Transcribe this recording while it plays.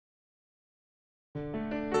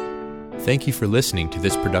Thank you for listening to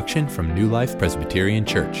this production from New Life Presbyterian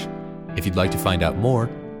Church. If you'd like to find out more,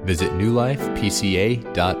 visit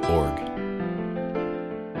newlifepca.org.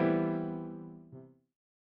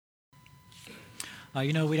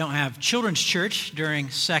 We don't have children's church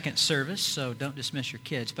during second service, so don't dismiss your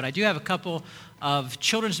kids. But I do have a couple of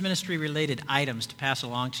children's ministry-related items to pass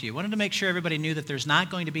along to you. I wanted to make sure everybody knew that there's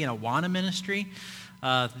not going to be an Awana ministry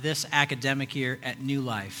this academic year at New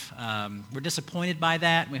Life. We're disappointed by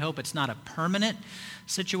that, and we hope it's not a permanent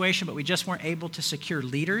situation, but we just weren't able to secure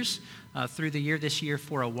leaders through the year this year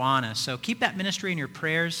for Awana. So keep that ministry in your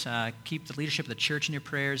prayers. Keep the leadership of the church in your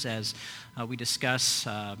prayers as we discuss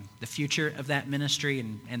the future of that ministry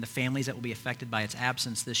and the families that will be affected by its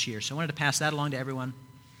absence this year. So I wanted to pass that along to everyone.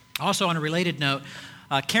 Also, on a related note,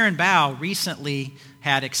 Karen Bao recently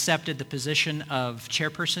had accepted the position of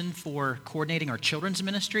chairperson for coordinating our children's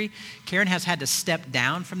ministry. Karen has had to step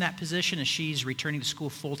down from that position as she's returning to school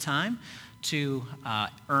full-time to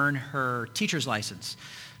earn her teacher's license.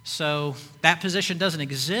 So that position doesn't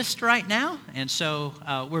exist right now, and so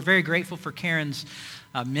we're very grateful for Karen's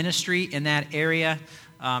ministry in that area,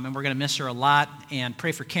 and we're going to miss her a lot, and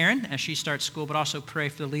pray for Karen as she starts school, but also pray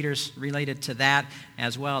for the leaders related to that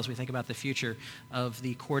as well as we think about the future of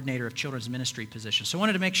the coordinator of children's ministry position. So I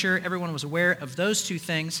wanted to make sure everyone was aware of those two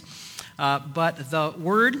things, but the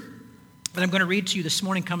word that I'm going to read to you this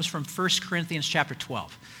morning comes from 1 Corinthians chapter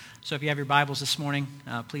 12. So if you have your Bibles this morning,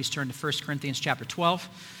 please turn to 1 Corinthians chapter 12.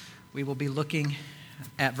 We will be looking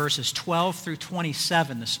at verses 12 through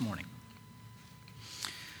 27 this morning.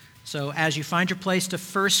 So as you find your place to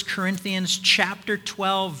 1 Corinthians chapter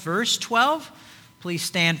 12, verse 12, please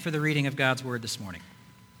stand for the reading of God's word this morning.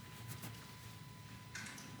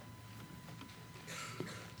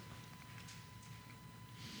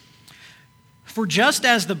 For just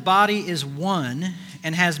as the body is one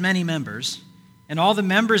and has many members, and all the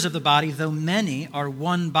members of the body, though many, are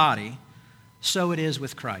one body, so it is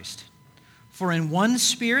with Christ. For in one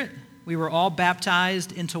Spirit we were all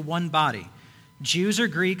baptized into one body, Jews or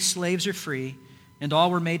Greeks, slaves or free, and all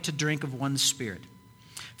were made to drink of one Spirit.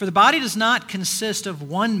 For the body does not consist of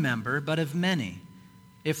one member, but of many.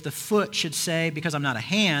 If the foot should say, because I'm not a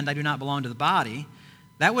hand, I do not belong to the body,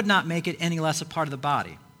 that would not make it any less a part of the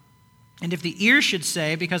body. And if the ear should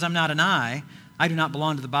say, because I'm not an eye, I do not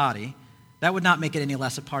belong to the body, that would not make it any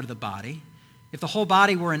less a part of the body. If the whole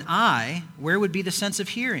body were an eye, where would be the sense of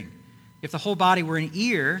hearing? If the whole body were an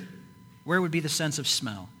ear, where would be the sense of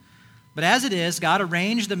smell? But as it is, God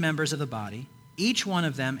arranged the members of the body, each one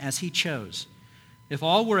of them as he chose. If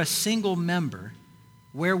all were a single member,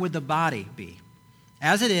 where would the body be?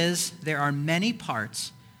 As it is, there are many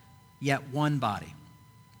parts, yet one body.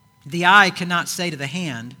 The eye cannot say to the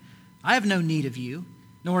hand, I have no need of you,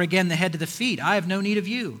 nor again the head to the feet, I have no need of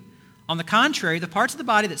you. On the contrary, the parts of the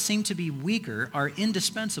body that seem to be weaker are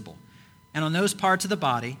indispensable, and on those parts of the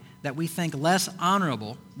body that we think less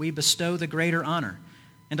honorable, we bestow the greater honor,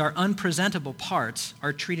 and our unpresentable parts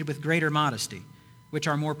are treated with greater modesty, which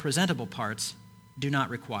our more presentable parts do not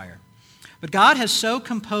require. But God has so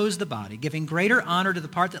composed the body, giving greater honor to the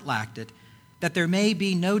part that lacked it, that there may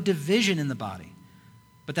be no division in the body,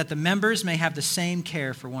 but that the members may have the same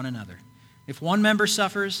care for one another. If one member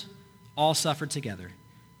suffers, all suffer together.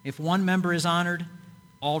 If one member is honored,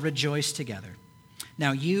 all rejoice together.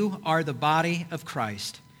 Now you are the body of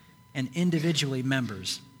Christ and individually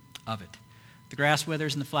members of it. The grass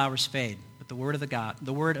withers and the flowers fade, but the word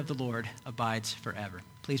of the Lord abides forever.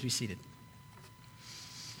 Please be seated.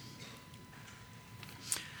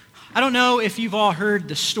 I don't know if you've all heard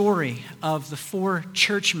the story of the four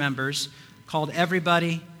church members called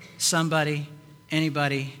everybody, somebody,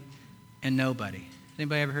 anybody, and nobody.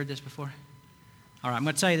 Anybody ever heard this before? All right, I'm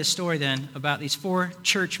going to tell you the story then about these four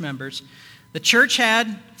church members. The church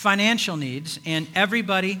had financial needs, and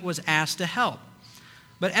everybody was asked to help.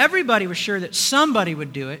 But everybody was sure that somebody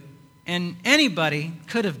would do it, and anybody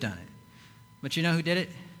could have done it. But you know who did it?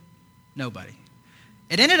 Nobody.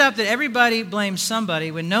 It ended up that everybody blamed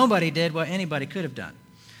somebody when nobody did what anybody could have done.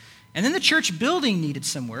 And then the church building needed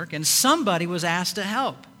some work, and somebody was asked to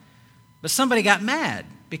help. But somebody got mad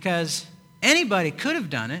because anybody could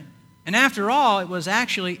have done it, and after all, it was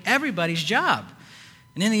actually everybody's job.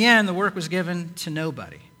 And in the end, the work was given to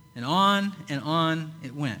nobody. And on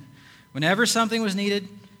it went. Whenever something was needed,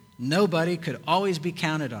 nobody could always be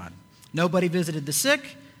counted on. Nobody visited the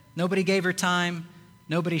sick, nobody gave her time,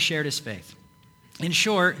 nobody shared his faith. In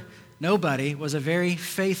short, nobody was a very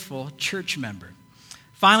faithful church member.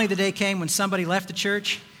 Finally, the day came when somebody left the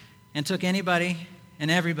church and took anybody and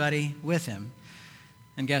everybody with him.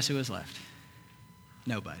 And guess who was left?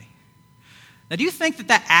 Nobody. Now, do you think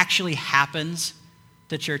that actually happens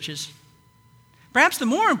to churches? Perhaps the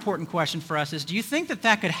more important question for us is, do you think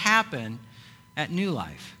that could happen at New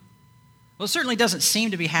Life? Well, it certainly doesn't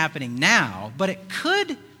seem to be happening now, but it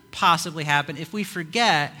could possibly happen if we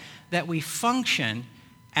forget that we function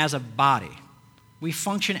as a body. We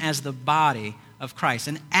function as the body of Christ.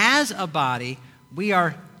 And as a body, we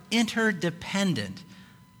are interdependent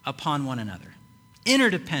upon one another.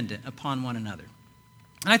 Interdependent upon one another.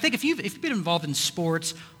 And I think if you've been involved in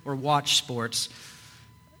sports or watched sports,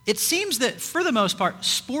 it seems that for the most part,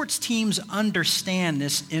 sports teams understand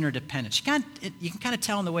this interdependence. You can kind of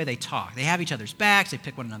tell in the way they talk. They have each other's backs, they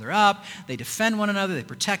pick one another up, they defend one another, they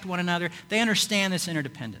protect one another. They understand this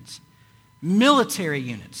interdependence. Military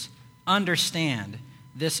units understand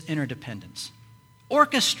this interdependence.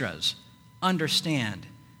 Orchestras understand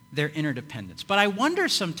their interdependence. But I wonder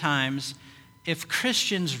sometimes if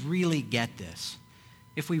Christians really get this,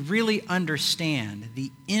 if we really understand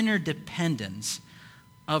the interdependence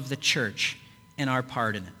of the church and our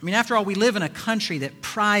part in it. I mean, after all, we live in a country that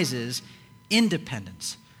prizes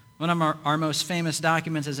independence. One of our most famous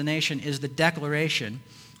documents as a nation is the Declaration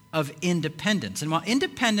of Independence. And while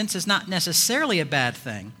independence is not necessarily a bad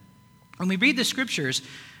thing, when we read the scriptures,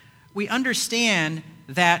 we understand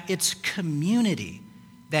that it's community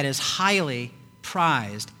that is highly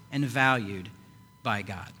prized and valued by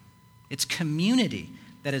God. It's community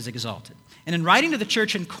that is exalted. And in writing to the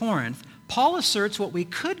church in Corinth, Paul asserts what we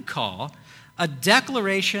could call a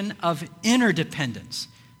declaration of interdependence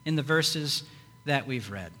in the verses that we've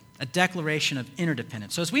read. A declaration of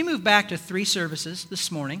interdependence. So as we move back to 3 services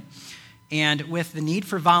this morning, and with the need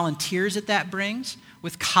for volunteers that brings,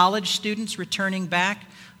 with college students returning back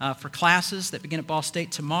for classes that begin at Ball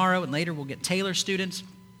State tomorrow, and later we'll get Taylor students,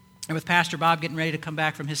 and with Pastor Bob getting ready to come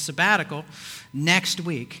back from his sabbatical next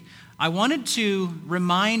week, I wanted to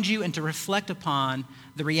remind you and to reflect upon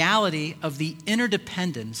the reality of the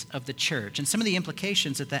interdependence of the church and some of the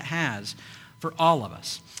implications that has for all of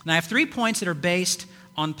us. And I have 3 points that are based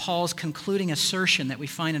on Paul's concluding assertion that we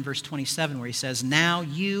find in verse 27 where he says, "Now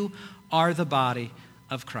you are the body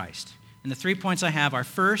of Christ." And the 3 points I have are,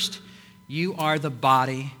 first, you are the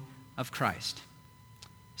body of Christ.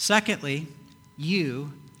 Secondly,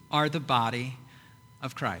 you are the body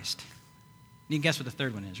of Christ. You can guess what the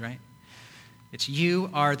third one is, right? It's you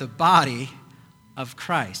are the body of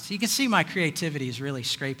Christ. You can see my creativity is really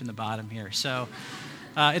scraping the bottom here. So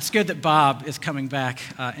it's good that Bob is coming back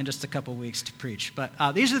in just a couple weeks to preach.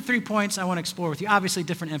 But these are the 3 points I want to explore with you. Obviously,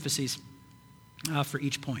 different emphases for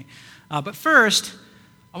each point. But first,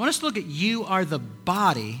 I want us to look at you are the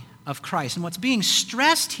body of Christ. And what's being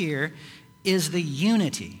stressed here is the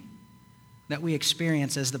unity that we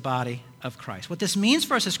experience as the body of Christ. What this means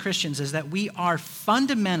for us as Christians is that we are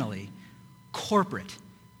fundamentally corporate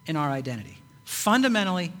in our identity.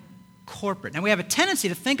 Fundamentally corporate. Now, we have a tendency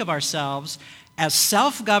to think of ourselves as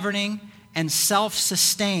self-governing and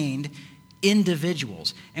self-sustained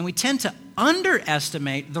individuals. And we tend to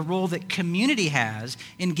underestimate the role that community has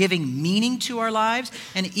in giving meaning to our lives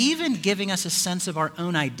and even giving us a sense of our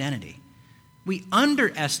own identity. We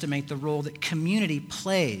underestimate the role that community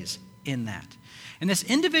plays in that. And this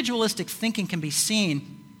individualistic thinking can be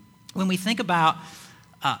seen when we think about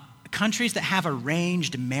countries that have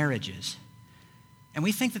arranged marriages. And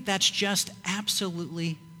we think that that's just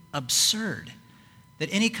absolutely absurd, that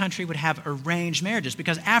any country would have arranged marriages.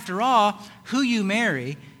 Because after all, who you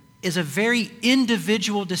marry is a very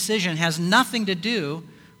individual decision, has nothing to do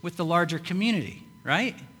with the larger community,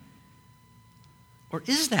 right? Or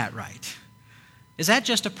is that right? Is that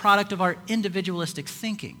just a product of our individualistic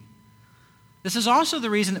thinking? This is also the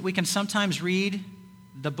reason that we can sometimes read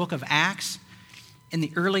the book of Acts in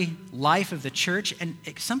the early life of the church, and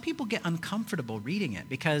some people get uncomfortable reading it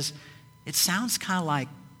because it sounds kind of like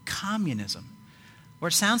communism, or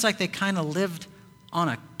it sounds like they kind of lived on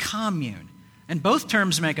a commune. And both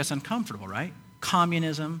terms make us uncomfortable, right?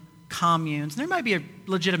 Communism, communes. There might be a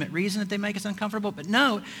legitimate reason that they make us uncomfortable, but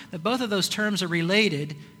note that both of those terms are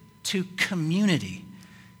related to community.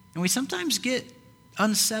 And we sometimes get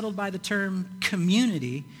unsettled by the term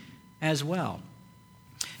community as well.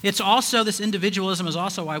 It's also, this individualism is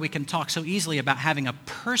also why we can talk so easily about having a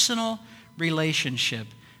personal relationship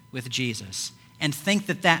with Jesus and think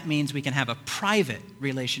that that means we can have a private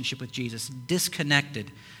relationship with Jesus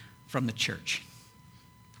disconnected from the church.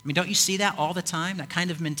 I mean, don't you see that all the time, that kind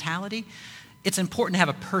of mentality? It's important to have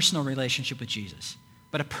a personal relationship with Jesus,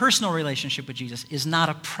 but a personal relationship with Jesus is not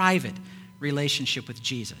a private relationship with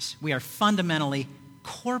Jesus. We are fundamentally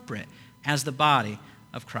corporate as the body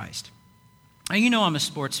of Christ. Now, you know I'm a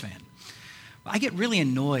sports fan. I get really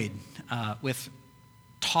annoyed with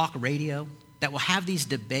talk radio that will have these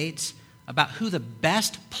debates about who the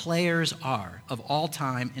best players are of all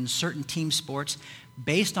time in certain team sports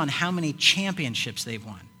based on how many championships they've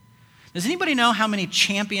won. Does anybody know how many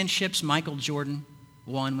championships Michael Jordan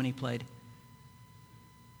won when he played?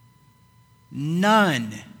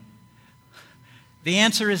 None. The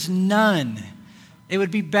answer is none. It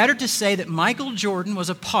would be better to say that Michael Jordan was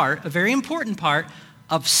a very important part,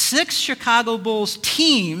 of 6 Chicago Bulls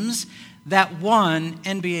teams that won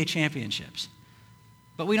NBA championships.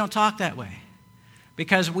 But we don't talk that way,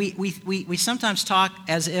 because we sometimes talk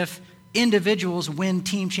as if individuals win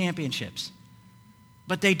team championships.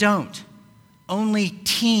 But they don't. Only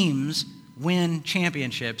teams win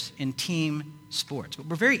championships in team sports. But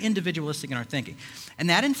we're very individualistic in our thinking. And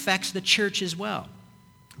that infects the church as well.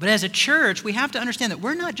 But as a church, we have to understand that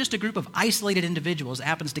we're not just a group of isolated individuals that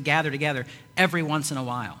happens to gather together every once in a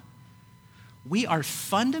while. We are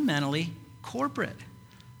fundamentally corporate,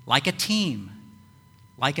 like a team,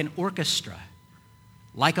 like an orchestra,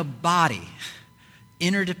 like a body,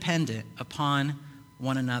 interdependent upon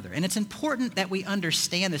one another. And it's important that we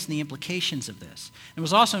understand this and the implications of this. It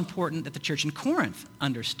was also important that the church in Corinth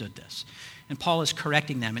understood this. And Paul is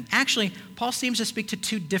correcting them. And actually, Paul seems to speak to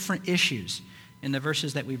 2 different issues in the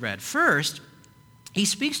verses that we read. First, he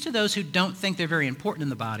speaks to those who don't think they're very important in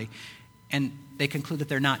the body, and they conclude that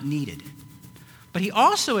they're not needed. But he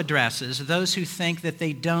also addresses those who think that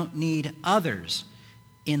they don't need others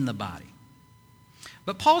in the body.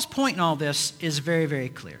 But Paul's point in all this is very, very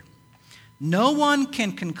clear. No one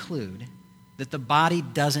can conclude that the body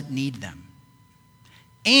doesn't need them.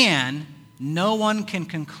 And no one can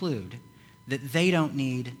conclude that they don't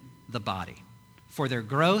need the body for their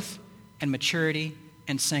growth and maturity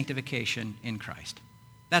and sanctification in Christ.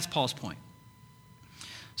 That's Paul's point.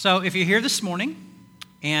 So if you're here this morning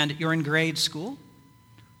and you're in grade school,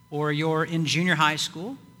 or you're in junior high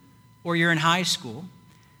school, or you're in high school,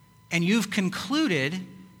 and you've concluded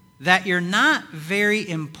that you're not very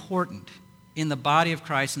important in the body of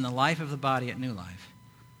Christ, in the life of the body at New Life,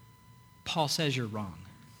 Paul says you're wrong.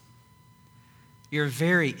 You're a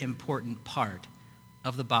very important part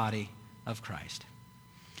of the body of Christ.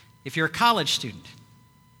 If you're a college student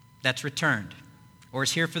that's returned or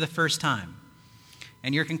is here for the first time,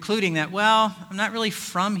 and you're concluding that, well, I'm not really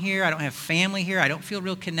from here, I don't have family here, I don't feel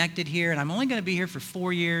real connected here, and I'm only going to be here for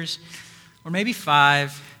 4 years, or maybe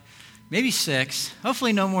 5, maybe 6,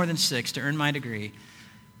 hopefully no more than 6 to earn my degree,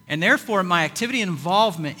 and therefore my activity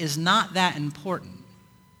involvement is not that important,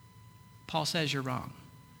 Paul says you're wrong.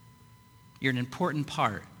 You're an important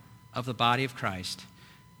part of the body of Christ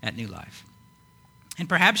at New Life. And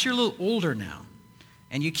perhaps you're a little older now,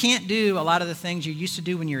 and you can't do a lot of the things you used to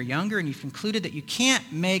do when you were younger, and you've concluded that you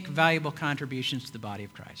can't make valuable contributions to the body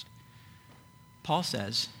of Christ. Paul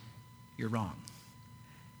says you're wrong.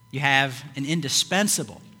 You have an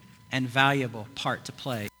indispensable and valuable part to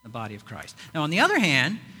play in the body of Christ. Now, on the other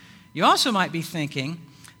hand, you also might be thinking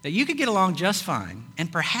that you could get along just fine,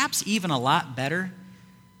 and perhaps even a lot better,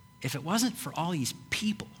 if it wasn't for all these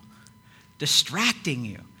people distracting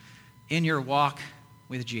you in your walk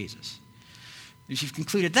with Jesus. If you've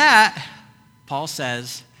concluded that, Paul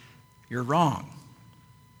says you're wrong.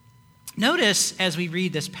 Notice as we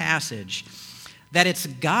read this passage that it's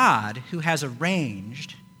God who has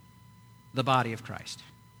arranged the body of Christ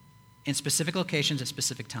in specific locations at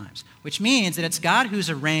specific times, which means that it's God who's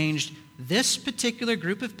arranged this particular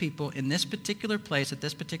group of people in this particular place at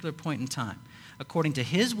this particular point in time, according to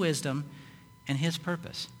his wisdom and his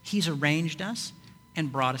purpose. He's arranged us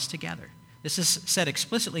and brought us together. This is said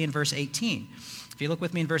explicitly in verse 18. If you look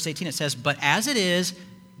with me in verse 18, it says, "But as it is,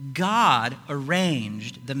 God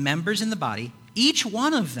arranged the members in the body, each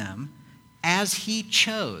one of them as he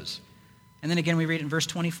chose." And then again we read in verse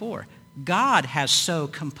 24, God has so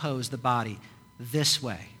composed the body this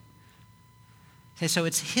way. Okay, so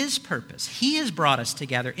it's his purpose. He has brought us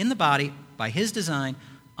together in the body by his design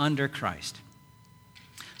under Christ.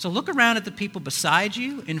 So look around at the people beside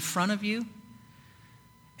you, in front of you,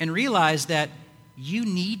 and realize that you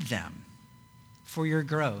need them for your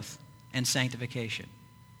growth and sanctification.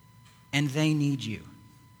 And they need you.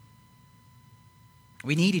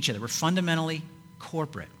 We need each other. We're fundamentally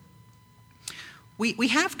corporate. We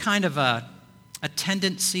have kind of a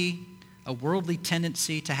tendency, a worldly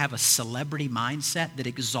tendency to have a celebrity mindset that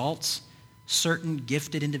exalts certain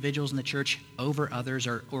gifted individuals in the church over others,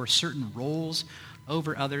 or certain roles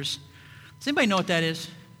over others. Does anybody know what that is?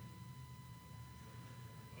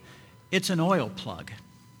 It's an oil plug.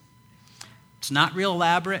 It's not real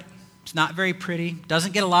elaborate. It's not very pretty.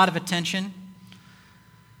 Doesn't get a lot of attention.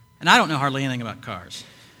 And I don't know hardly anything about cars,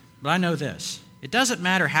 but I know this. It doesn't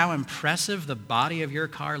matter how impressive the body of your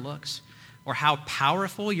car looks, or how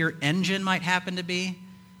powerful your engine might happen to be,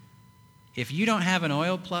 if you don't have an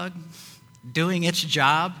oil plug doing its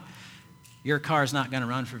job, your car is not going to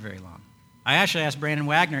run for very long. I actually asked Brandon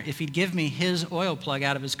Wagner if he'd give me his oil plug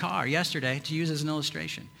out of his car yesterday to use as an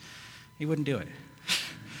illustration. He wouldn't do it.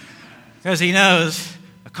 Because he knows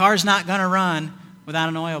a car's not going to run without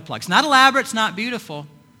an oil plug. It's not elaborate, it's not beautiful,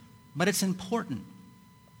 but it's important.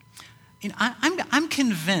 I'm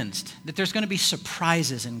convinced that there's going to be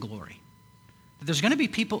surprises in glory. That there's going to be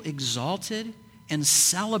people exalted and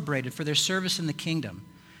celebrated for their service in the kingdom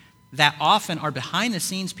that often are behind the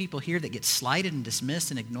scenes people here that get slighted and dismissed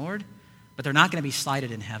and ignored, but they're not going to be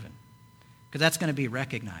slighted in heaven because that's going to be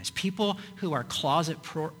recognized. People who are closet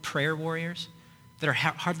prayer warriors that are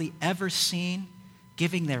hardly ever seen,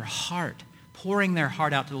 giving their heart, pouring their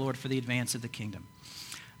heart out to the Lord for the advance of the kingdom.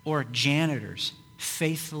 Or janitors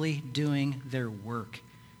faithfully doing their work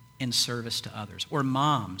in service to others. Or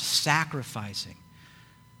moms sacrificing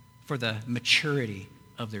for the maturity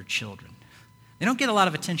of their children. They don't get a lot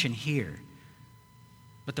of attention here,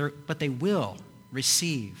 but they will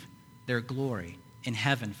receive their glory in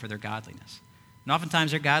heaven for their godliness. And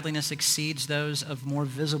oftentimes their godliness exceeds those of more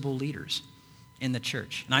visible leaders in the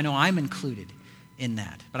church. And I know I'm included in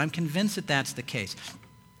that, but I'm convinced that that's the case.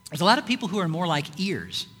 There's a lot of people who are more like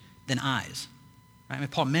ears than eyes. Right? I mean,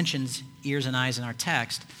 Paul mentions ears and eyes in our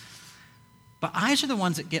text, but eyes are the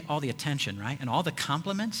ones that get all the attention, right? And all the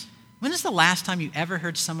compliments. When is the last time you ever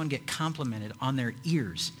heard someone get complimented on their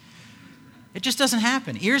ears? It just doesn't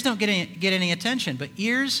happen. Ears don't get any attention, but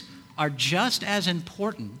ears are just as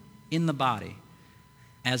important in the body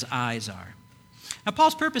as eyes are. Now,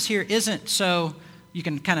 Paul's purpose here isn't so you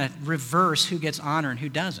can kind of reverse who gets honor and who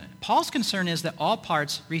doesn't. Paul's concern is that all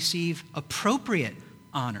parts receive appropriate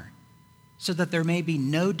honor so that there may be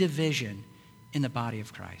no division in the body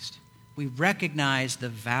of Christ. We recognize the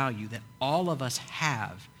value that all of us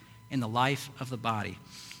have in the life of the body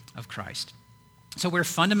of Christ. So we're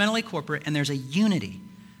fundamentally corporate, and there's a unity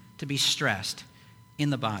to be stressed in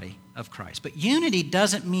the body of Christ. But unity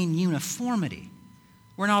doesn't mean uniformity.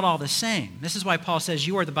 We're not all the same. This is why Paul says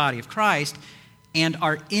you are the body of Christ and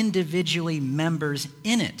are individually members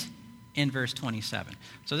in it in verse 27.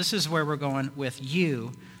 So this is where we're going with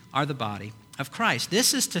you are the body of Christ.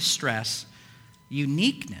 This is to stress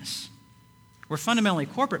uniqueness. We're fundamentally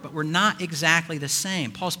corporate, but we're not exactly the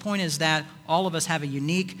same. Paul's point is that all of us have a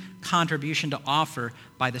unique contribution to offer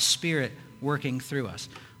by the Spirit working through us.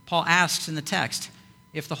 Paul asks in the text,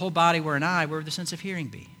 if the whole body were an eye, where would the sense of hearing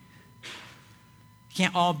be?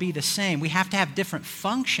 Can't all be the same. We have to have different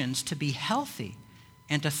functions to be healthy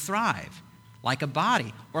and to thrive, like a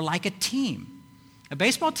body or like a team. A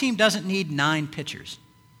baseball team doesn't need 9 pitchers.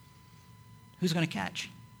 Who's going to catch?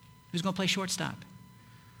 Who's going to play shortstop?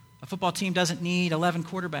 A football team doesn't need 11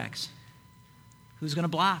 quarterbacks. Who's going to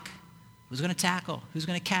block? Who's going to tackle? Who's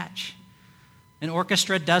going to catch? An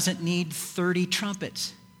orchestra doesn't need 30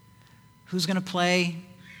 trumpets. Who's going to play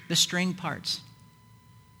the string parts?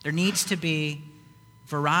 There needs to be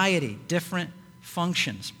variety, different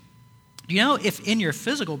functions. Do you know if in your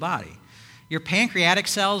physical body, your pancreatic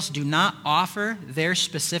cells do not offer their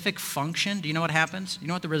specific function, do you know what happens? You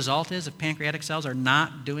know what the result is if pancreatic cells are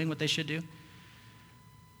not doing what they should do?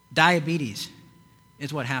 Diabetes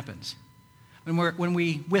is what happens. When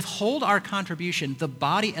we withhold our contribution, the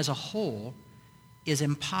body as a whole is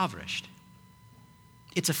impoverished.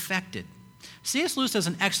 It's affected. C.S. Lewis does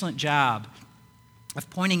an excellent job of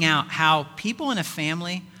pointing out how people in a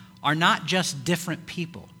family are not just different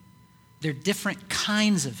people. They're different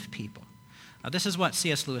kinds of people. This is what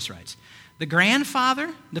C.S. Lewis writes. The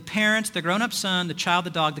grandfather, the parents, the grown-up son, the child,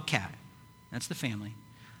 the dog, the cat, that's the family,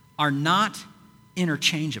 are not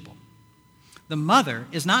interchangeable. The mother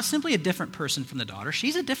is not simply a different person from the daughter.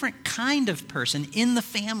 She's a different kind of person in the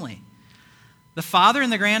family. The father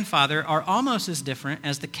and the grandfather are almost as different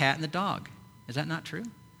as the cat and the dog. Is that not true?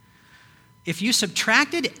 If you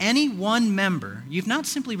subtracted any one member, you've not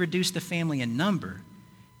simply reduced the family in number,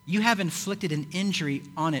 you have inflicted an injury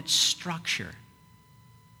on its structure.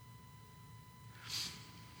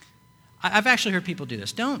 I've actually heard people do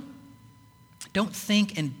this. Don't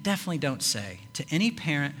think and definitely don't say to any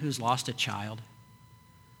parent who's lost a child,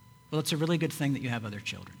 well, it's a really good thing that you have other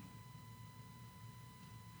children.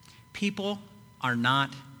 People are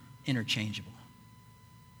not interchangeable.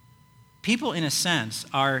 People, in a sense,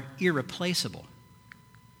 are irreplaceable.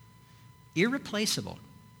 Irreplaceable.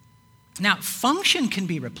 Now, function can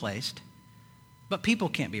be replaced, but people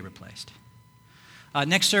can't be replaced.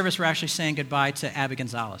 Next service, we're actually saying goodbye to Abby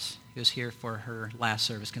Gonzalez, who was here for her last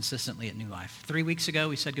service consistently at New Life. 3 weeks ago,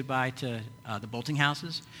 we said goodbye to the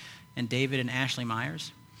Boltinghouses and David and Ashley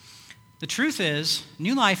Myers. The truth is,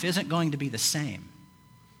 New Life isn't going to be the same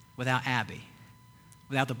without Abby,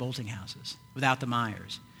 without the Boltinghouses, without the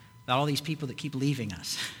Myers, without all these people that keep leaving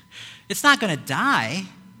us. It's not going to die,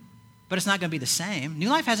 but it's not going to be the same. New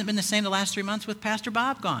Life hasn't been the same the last 3 months with Pastor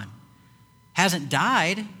Bob gone. Hasn't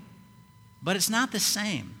died, but it's not the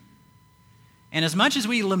same. And as much as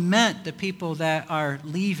we lament the people that are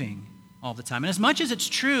leaving all the time, and as much as it's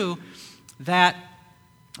true that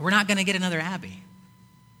we're not going to get another Abby,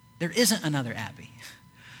 there isn't another Abby.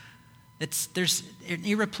 There's an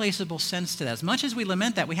irreplaceable sense to that. As much as we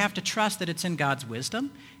lament that, we have to trust that it's in God's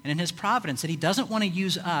wisdom and in his providence, that he doesn't want to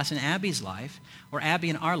use us in Abby's life or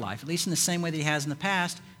Abby in our life, at least in the same way that he has in the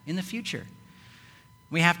past, in the future.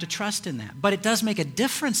 We have to trust in that. But it does make a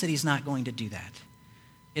difference that he's not going to do that.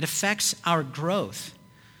 It affects our growth.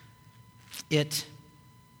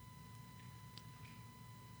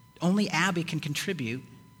 Only Abby can contribute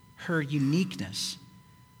her uniqueness.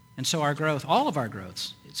 And so our growth, all of our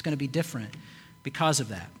growths, it's going to be different because of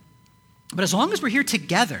that. But as long as we're here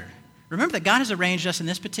together, remember that God has arranged us in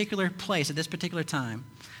this particular place at this particular time,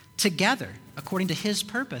 together, according to his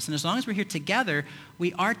purpose. And as long as we're here together,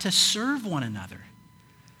 we are to serve one another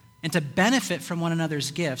and to benefit from one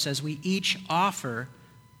another's gifts as we each offer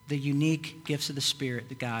the unique gifts of the Spirit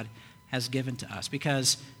that God has given to us,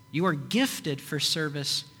 because you are gifted for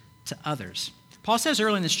service to others. Paul says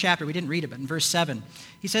early in this chapter, we didn't read it, but in verse 7,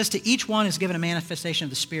 he says, to each one is given a manifestation of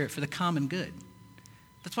the Spirit for the common good.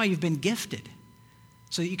 That's why you've been gifted,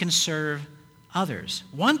 so that you can serve others.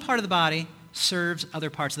 One part of the body serves other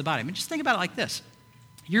parts of the body. I mean, just think about it like this.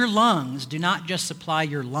 Your lungs do not just supply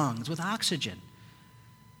your lungs with oxygen.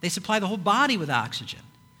 They supply the whole body with oxygen.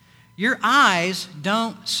 Your eyes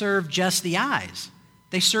don't serve just the eyes.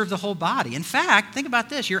 They serve the whole body. In fact, think about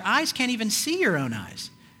this. Your eyes can't even see your own eyes.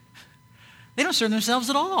 They don't serve themselves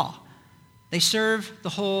at all. They serve the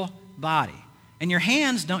whole body. And your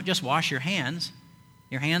hands don't just wash your hands.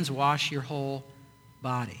 Your hands wash your whole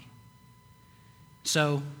body.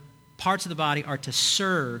 So parts of the body are to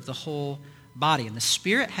serve the whole body. And the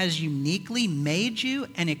Spirit has uniquely made you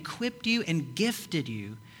and equipped you and gifted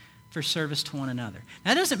you for service to one another.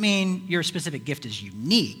 Now, that doesn't mean your specific gift is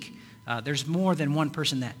unique. There's more than one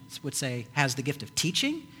person that would say has the gift of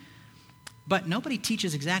teaching, but nobody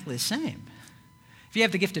teaches exactly the same. If you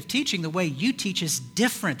have the gift of teaching, the way you teach is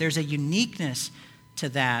different. There's a uniqueness to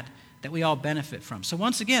that we all benefit from. So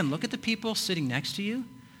once again, look at the people sitting next to you,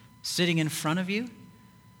 sitting in front of you,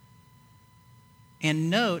 and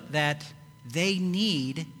note that they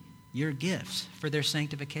need your gifts for their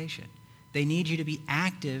sanctification. They need you to be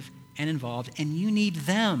active and involved, and you need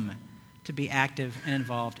them to be active and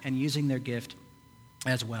involved and using their gift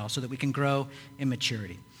as well so that we can grow in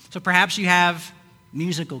maturity. So perhaps you have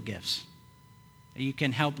musical gifts. You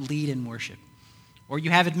can help lead in worship. Or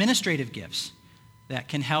you have administrative gifts that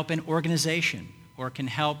can help in organization or can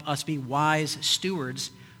help us be wise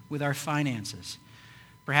stewards with our finances.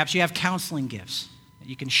 Perhaps you have counseling gifts that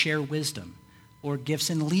you can share wisdom, or gifts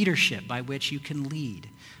in leadership by which you can lead.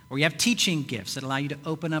 Or you have teaching gifts that allow you to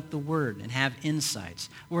open up the Word and have insights.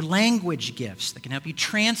 Or language gifts that can help you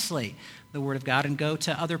translate the Word of God and go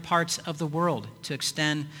to other parts of the world to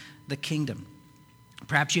extend the kingdom.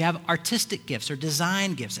 Perhaps you have artistic gifts or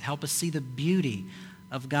design gifts that help us see the beauty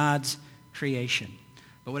of God's creation.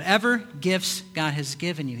 But whatever gifts God has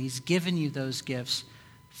given you, he's given you those gifts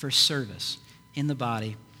for service in the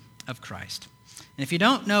body of Christ. And if you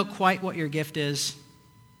don't know quite what your gift is,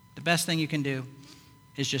 the best thing you can do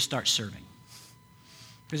is just start serving.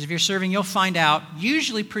 Because if you're serving, you'll find out,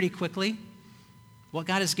 usually pretty quickly, what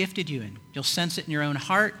God has gifted you in. You'll sense it in your own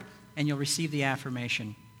heart, and you'll receive the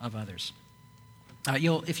affirmation of others.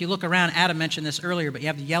 If you look around, Adam mentioned this earlier, but you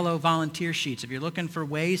have the yellow volunteer sheets. If you're looking for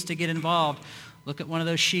ways to get involved, look at one of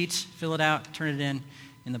those sheets, fill it out, turn it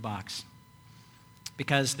in the box.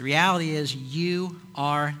 Because the reality is you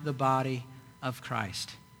are the body of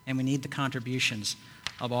Christ, and we need the contributions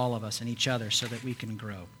of all of us and each other so that we can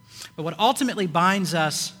grow. But what ultimately binds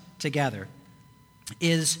us together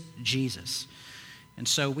is Jesus. And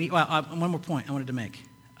so one more point I wanted to make.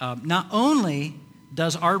 Not only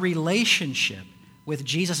does our relationship with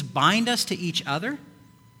Jesus bind us to each other,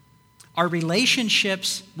 our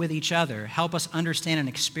relationships with each other help us understand and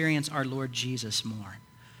experience our Lord Jesus more.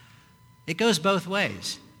 It goes both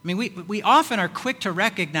ways. I mean, we often are quick to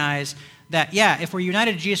recognize that, if we're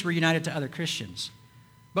united to Jesus, we're united to other Christians.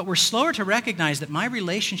 But we're slower to recognize that my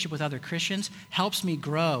relationship with other Christians helps me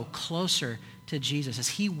grow closer to Jesus as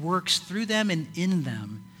he works through them and in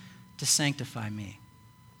them to sanctify me.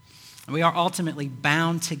 And we are ultimately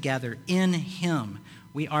bound together in him.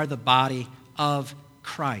 We are the body of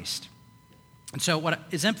Christ. And so what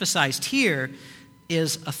is emphasized here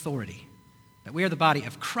is authority. That we are the body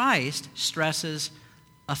of Christ stresses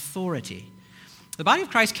authority. The body of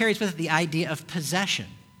Christ carries with it the idea of possession.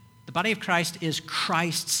 The body of Christ is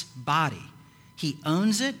Christ's body. He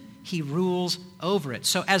owns it. He rules over it.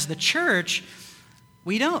 So as the church,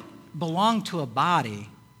 we don't belong to a body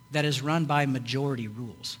that is run by majority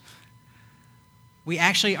rules. We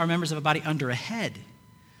actually are members of a body under a head,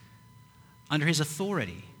 under his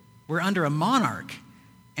authority. We're under a monarch,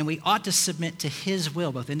 and we ought to submit to his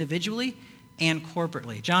will, both individually and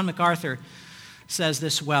corporately. John MacArthur says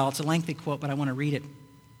this well. It's a lengthy quote, but I want to read it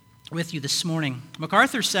with you this morning.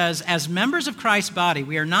 MacArthur says, as members of Christ's body,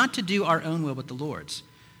 we are not to do our own will but the Lord's.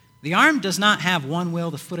 The arm does not have one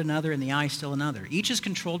will, the foot another, and the eye still another. Each is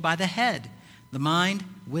controlled by the head, the mind,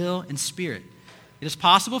 will, and spirit. It is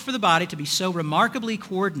possible for the body to be so remarkably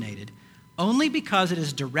coordinated only because it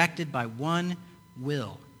is directed by one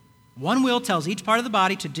will. One will tells each part of the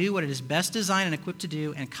body to do what it is best designed and equipped to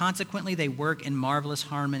do, and consequently they work in marvelous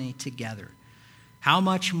harmony together. How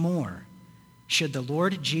much more should the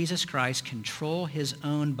Lord Jesus Christ control his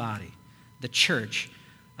own body, the church,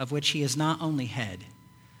 of which he is not only head,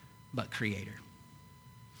 but creator?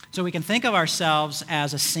 So we can think of ourselves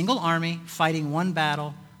as a single army fighting one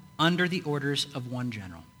battle under the orders of one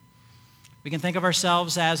general. We can think of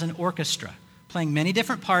ourselves as an orchestra, playing many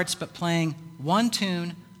different parts, but playing one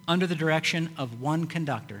tune under the direction of one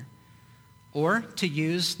conductor. Or, to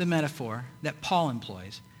use the metaphor that Paul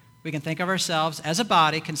employs, we can think of ourselves as a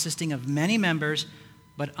body consisting of many members,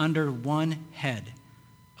 but under one head,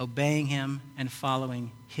 obeying him and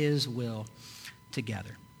following his will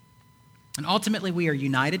together. And ultimately, we are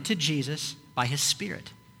united to Jesus by his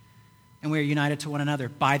Spirit, and we are united to one another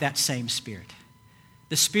by that same Spirit.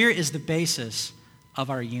 The Spirit is the basis of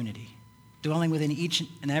our unity, dwelling within each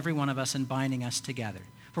and every one of us and binding us together.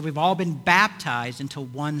 For we've all been baptized into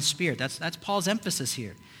one Spirit. That's Paul's emphasis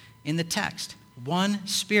here in the text. One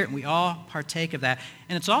Spirit, and we all partake of that.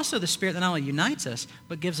 And it's also the Spirit that not only unites us,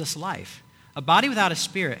 but gives us life. A body without a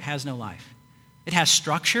Spirit has no life. It has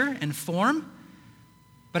structure and form,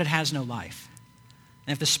 but it has no life.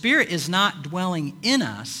 And if the Spirit is not dwelling in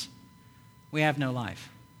us, we have no life.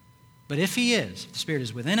 But if he is, if the Spirit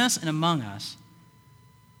is within us and among us,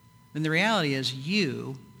 then the reality is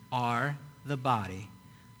you are the body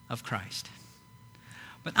of Christ.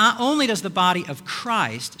 But not only does the body of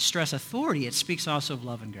Christ stress authority, it speaks also of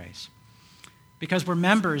love and grace. Because we're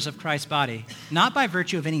members of Christ's body, not by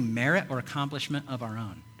virtue of any merit or accomplishment of our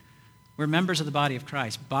own. We're members of the body of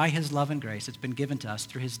Christ by his love and grace that's been given to us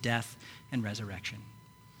through his death and resurrection.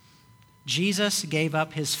 Jesus gave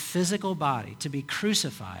up his physical body to be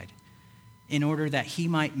crucified in order that he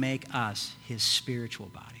might make us his spiritual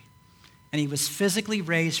body. And he was physically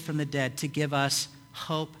raised from the dead to give us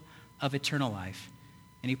hope of eternal life.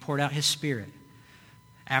 And he poured out his Spirit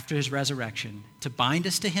after his resurrection to bind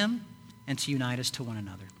us to him and to unite us to one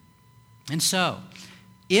another. And so,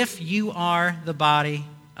 if you are the body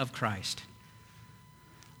of Christ,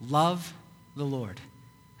 love the Lord,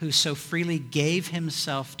 who so freely gave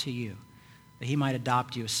himself to you, that he might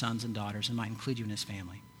adopt you as sons and daughters and might include you in his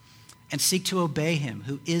family. And seek to obey him,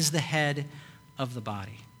 who is the head of the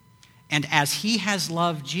body. And as he has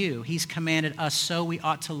loved you, he's commanded us, so we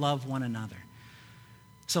ought to love one another.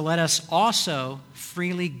 So let us also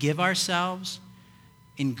freely give ourselves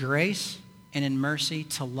in grace and in mercy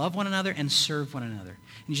to love one another and serve one another.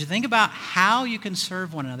 And as you think about how you can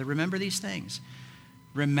serve one another, remember these things.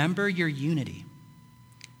 Remember your unity.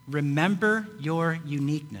 Remember your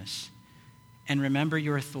uniqueness. And remember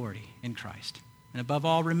your authority in Christ. And above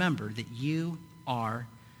all, remember that you are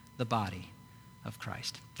the body of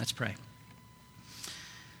Christ. Let's pray.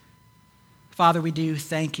 Father, we do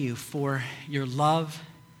thank you for your love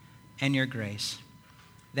and your grace,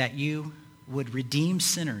 that you would redeem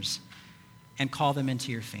sinners and call them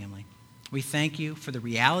into your family. We thank you for the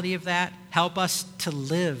reality of that. Help us to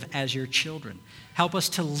live as your children. Help us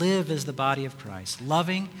to live as the body of Christ,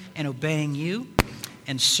 loving and obeying you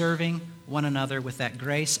and serving one another with that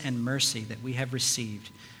grace and mercy that we have received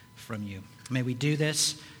from you. May we do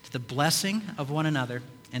this to the blessing of one another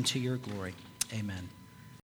and to your glory. Amen.